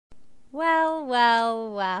Well.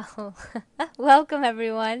 Welcome,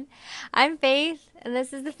 everyone. I'm Faith, and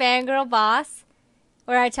this is the Fangirl Boss,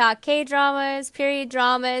 where I talk K dramas, period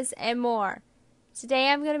dramas, and more. Today,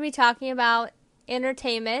 I'm going to be talking about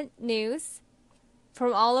entertainment news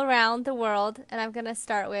from all around the world, and I'm going to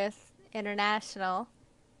start with international.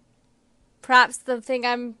 Perhaps the thing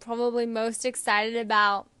I'm probably most excited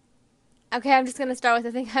about. Okay, I'm just going to start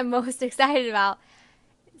with the thing I'm most excited about.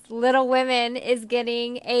 Little Women is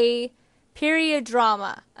getting a period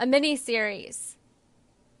drama, a mini series.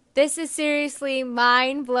 This is seriously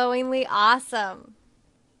mind-blowingly awesome.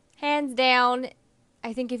 Hands down,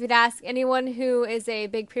 I think if you'd ask anyone who is a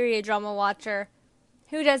big period drama watcher,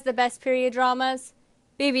 who does the best period dramas?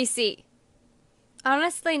 BBC. I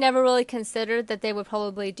honestly never really considered that they would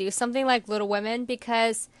probably do something like Little Women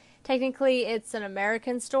because technically it's an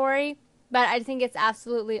American story, but I think it's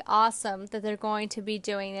absolutely awesome that they're going to be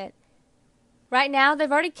doing it. Right now, they've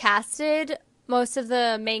already casted most of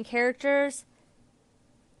the main characters,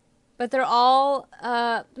 but they're all,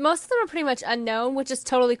 most of them are pretty much unknown, which is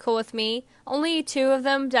totally cool with me. Only two of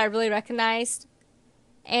them that I really recognized.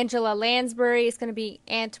 Angela Lansbury is going to be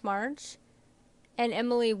Aunt March, and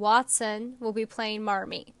Emily Watson will be playing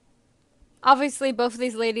Marmee. Obviously, both of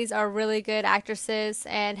these ladies are really good actresses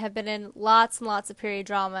and have been in lots and lots of period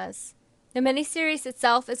dramas. The miniseries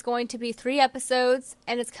itself is going to be 3 episodes,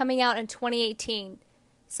 and it's coming out in 2018.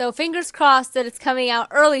 So fingers crossed that it's coming out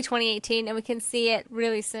early 2018 and we can see it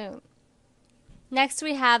really soon. Next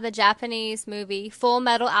we have the Japanese movie Full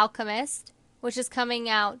Metal Alchemist, which is coming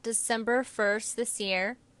out December 1st this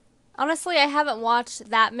year. Honestly, I haven't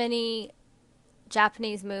watched that many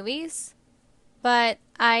Japanese movies, but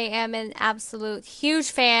I am an absolute huge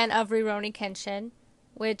fan of Rurouni Kenshin,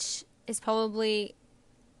 which is probably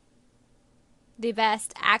the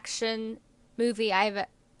best action movie I've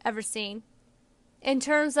ever seen. In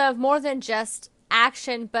terms of more than just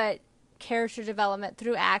action, but character development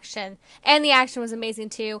through action. And the action was amazing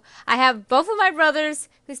too. I have both of my brothers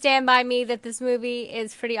who stand by me that this movie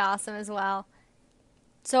is pretty awesome as well.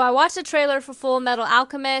 So I watched the trailer for Full Metal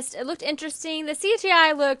Alchemist. It looked interesting. The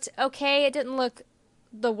CGI looked okay. It didn't look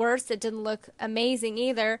the worst. It didn't look amazing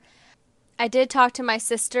either. I did talk to my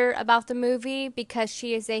sister about the movie because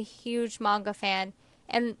she is a huge manga fan.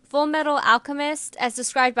 And Full Metal Alchemist, as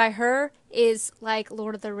described by her, is like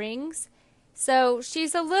Lord of the Rings. So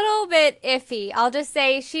she's a little bit iffy. I'll just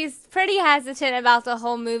say she's pretty hesitant about the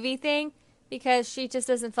whole movie thing because she just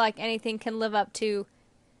doesn't feel like anything can live up to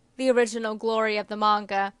the original glory of the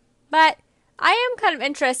manga. But I am kind of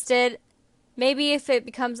interested. Maybe if it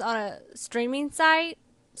becomes on a streaming site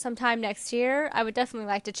sometime next year, I would definitely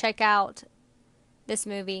like to check out this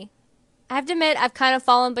movie. I have to admit, I've kind of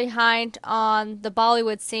fallen behind on the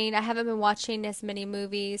Bollywood scene. I haven't been watching as many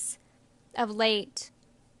movies of late,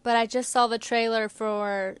 but I just saw the trailer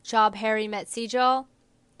for Job Harry Met Sejal,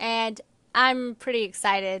 and I'm pretty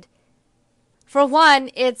excited. For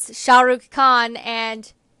one, it's Shah Rukh Khan,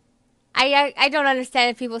 and I don't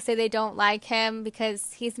understand if people say they don't like him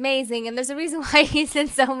because he's amazing, and there's a reason why he's in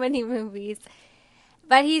so many movies.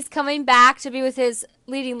 But he's coming back to be with his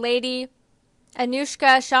leading lady,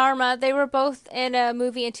 Anushka Sharma. They were both in a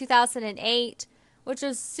movie in 2008, which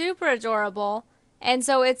was super adorable. And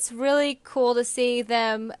so it's really cool to see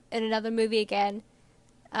them in another movie again.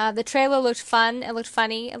 The trailer looked fun. It looked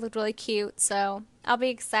funny. It looked really cute. So I'll be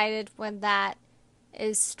excited when that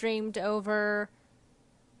is streamed over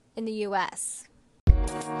in the US.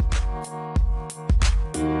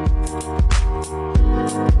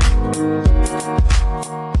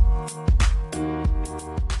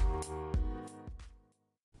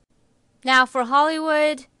 Now for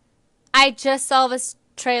Hollywood, I just saw this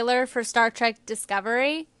trailer for Star Trek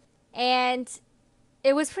Discovery, and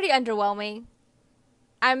it was pretty underwhelming.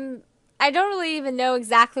 I don't really even know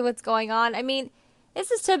exactly what's going on. I mean,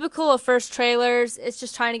 this is typical of first trailers. It's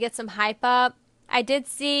just trying to get some hype up. I did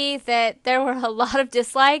see that there were a lot of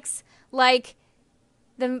dislikes. Like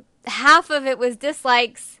the half of it was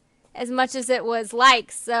dislikes as much as it was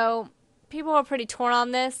likes. So people are pretty torn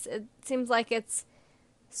on this. It seems like it's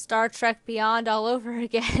Star Trek Beyond all over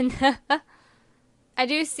again. I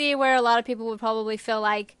do see where a lot of people would probably feel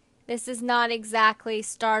like this is not exactly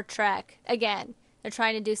Star Trek. Again, they're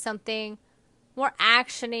trying to do something more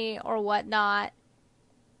actiony or whatnot.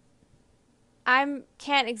 I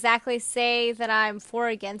can't exactly say that I'm for or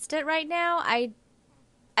against it right now. I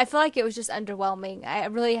feel like it was just underwhelming. I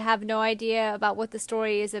really have no idea about what the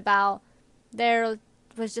story is about. There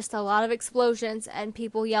was just a lot of explosions and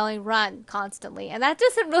people yelling run constantly, and that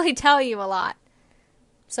doesn't really tell you a lot.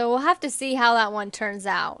 So we'll have to see how that one turns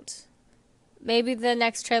out. Maybe the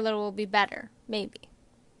next trailer will be better. Maybe.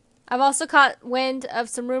 I've also caught wind of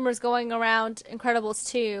some rumors going around Incredibles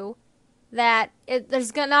 2 that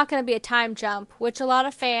there's not going to be a time jump, which a lot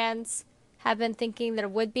of fans have been thinking there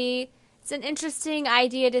would be. It's an interesting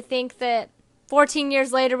idea to think that 14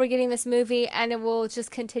 years later we're getting this movie and it will just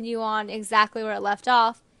continue on exactly where it left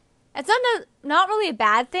off. It's not really a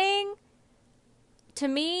bad thing. To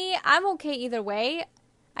me, I'm okay either way.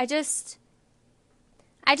 I just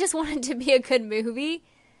want it to be a good movie.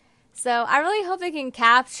 So I really hope they can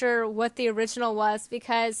capture what the original was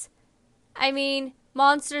because, I mean,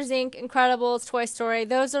 Monsters, Inc., Incredibles, Toy Story,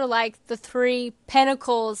 those are like the three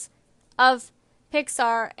pinnacles of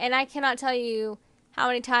Pixar, and I cannot tell you how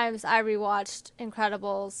many times I rewatched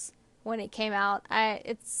Incredibles when it came out.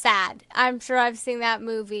 It's sad. I'm sure I've seen that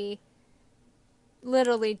movie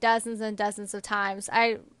literally dozens and dozens of times.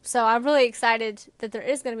 So I'm really excited that there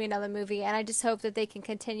is going to be another movie, and I just hope that they can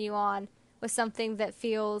continue on with something that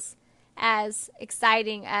feels as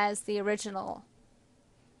exciting as the original.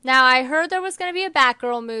 Now, I heard there was going to be a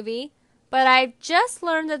Batgirl movie, but I just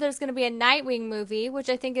learned that there's going to be a Nightwing movie, which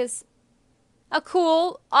I think is a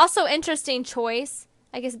cool, also interesting choice.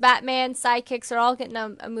 I guess Batman sidekicks are all getting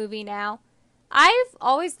a movie now. I've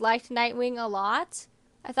always liked Nightwing a lot.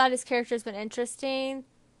 I thought his character's been interesting,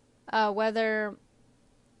 whether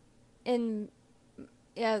in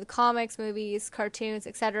the comics, movies, cartoons,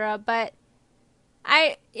 etc. But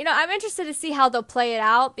I'm interested to see how they'll play it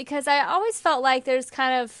out because I always felt like it's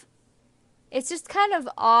just kind of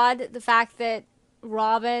odd the fact that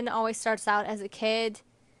Robin always starts out as a kid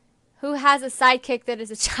who has a sidekick that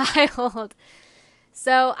is a child.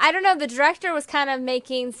 So I don't know. The director was kind of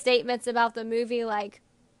making statements about the movie like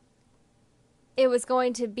it was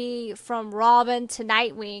going to be from Robin to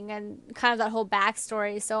Nightwing and kind of that whole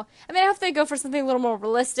backstory. So, I mean, I hope they go for something a little more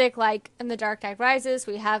realistic, like in The Dark Knight Rises,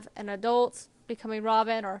 we have an adult becoming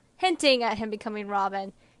Robin or hinting at him becoming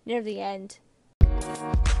Robin near the end.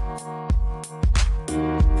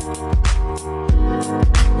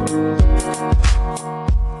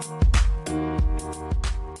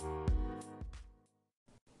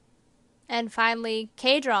 And finally,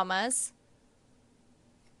 K-dramas.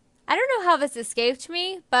 I don't know how this escaped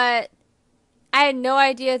me, but I had no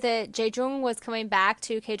idea that Jae-jung was coming back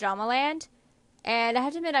to K-Drama Land. And I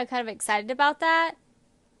have to admit, I'm kind of excited about that.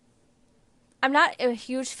 I'm not a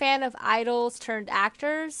huge fan of idols turned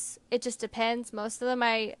actors. It just depends. Most of them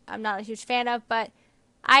I'm not a huge fan of, but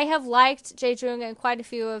I have liked Jae-jung in quite a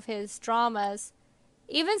few of his dramas.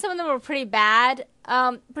 Even some of them were pretty bad.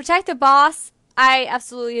 Protect the Boss, I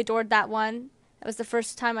absolutely adored that one. That was the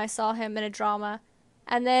first time I saw him in a drama.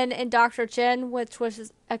 And then in Dr. Jin, which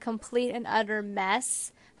was a complete and utter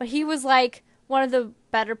mess. But he was like one of the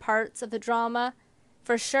better parts of the drama,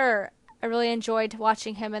 for sure. I really enjoyed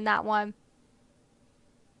watching him in that one.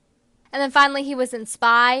 And then finally he was in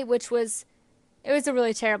Spy, it was a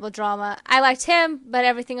really terrible drama. I liked him, but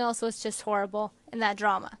everything else was just horrible in that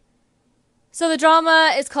drama. So the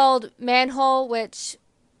drama is called Manhole, which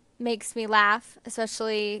makes me laugh,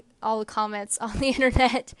 especially all the comments on the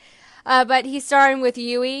internet. But he's starring with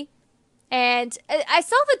Yui. And I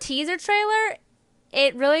saw the teaser trailer.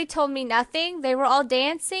 It really told me nothing. They were all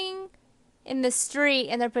dancing in the street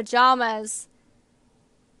in their pajamas.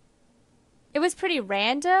 It was pretty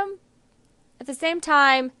random. At the same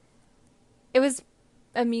time, it was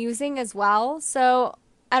amusing as well. So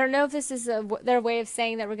I don't know if this is their way of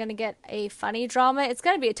saying that we're going to get a funny drama. It's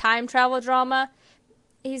going to be a time travel drama.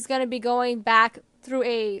 He's going to be going back through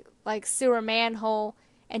a sewer manhole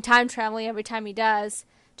and time traveling every time he does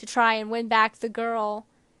to try and win back the girl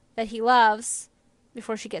that he loves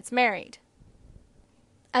before she gets married.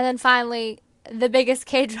 And then finally, the biggest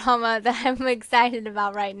K-drama that I'm excited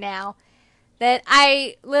about right now, that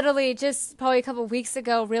I literally just probably a couple weeks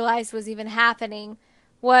ago realized was even happening,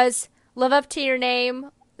 was Live Up to Your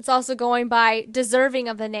Name. It's also going by Deserving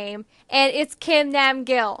of the Name, and it's Kim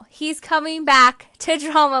Nam-gil. He's coming back to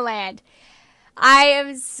Dramaland. I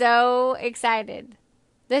am so excited.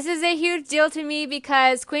 This is a huge deal to me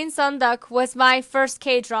because Queen Sunduk was my first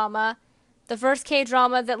K-drama. The first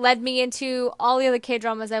K-drama that led me into all the other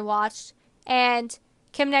K-dramas I watched. And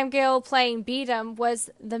Kim Nam-gil playing Beatum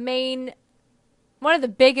was one of the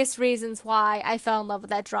biggest reasons why I fell in love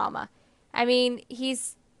with that drama. I mean,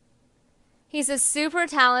 he's a super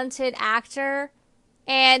talented actor.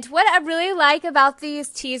 And what I really like about these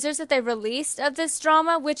teasers that they released of this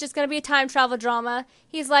drama, which is going to be a time travel drama,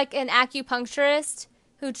 he's like an acupuncturist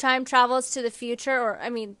who time travels to the future, or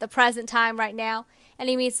the present time right now, and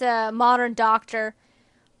he meets a modern doctor.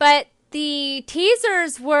 But the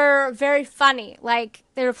teasers were very funny. Like,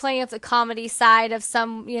 they were playing up the comedy side of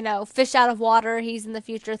some, fish out of water, he's in the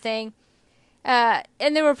future thing. And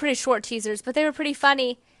they were pretty short teasers, but they were pretty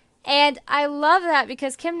funny. And I love that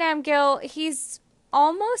because Kim Nam-gil, he's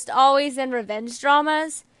almost always in revenge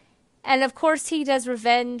dramas. And of course he does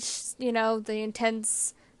revenge, the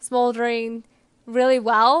intense, smoldering really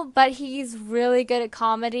well, but he's really good at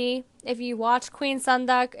comedy. If you watch Queen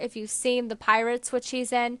Sunduk, if you've seen The Pirates, which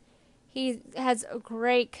he's in, he has a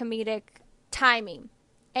great comedic timing.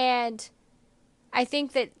 And I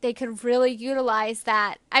think that they could really utilize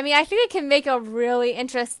that. I mean, I think they can make a really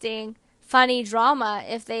interesting, funny drama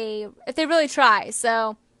if they really try.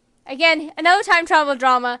 So, again, another time travel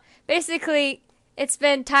drama. Basically, it's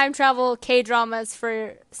been time travel K-dramas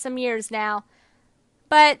for some years now.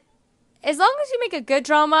 But as long as you make a good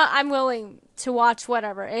drama, I'm willing to watch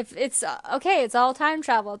whatever. If it's okay, it's all time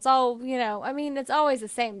travel. It's all, I mean, it's always the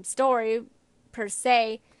same story per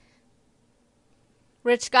se.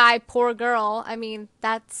 Rich guy, poor girl. I mean,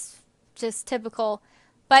 that's just typical.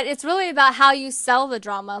 But it's really about how you sell the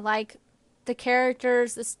drama, like the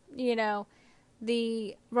characters, the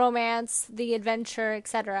romance, the adventure,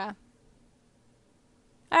 etc.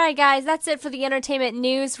 Alright, guys, that's it for the entertainment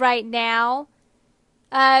news right now.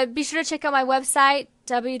 Be sure to check out my website,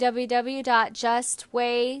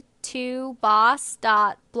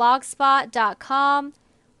 www.justway2boss.blogspot.com,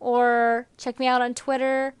 or check me out on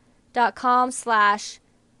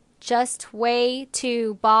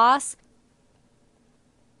twitter.com/justway2boss.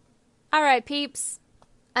 Alright, peeps.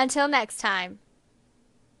 Until next time.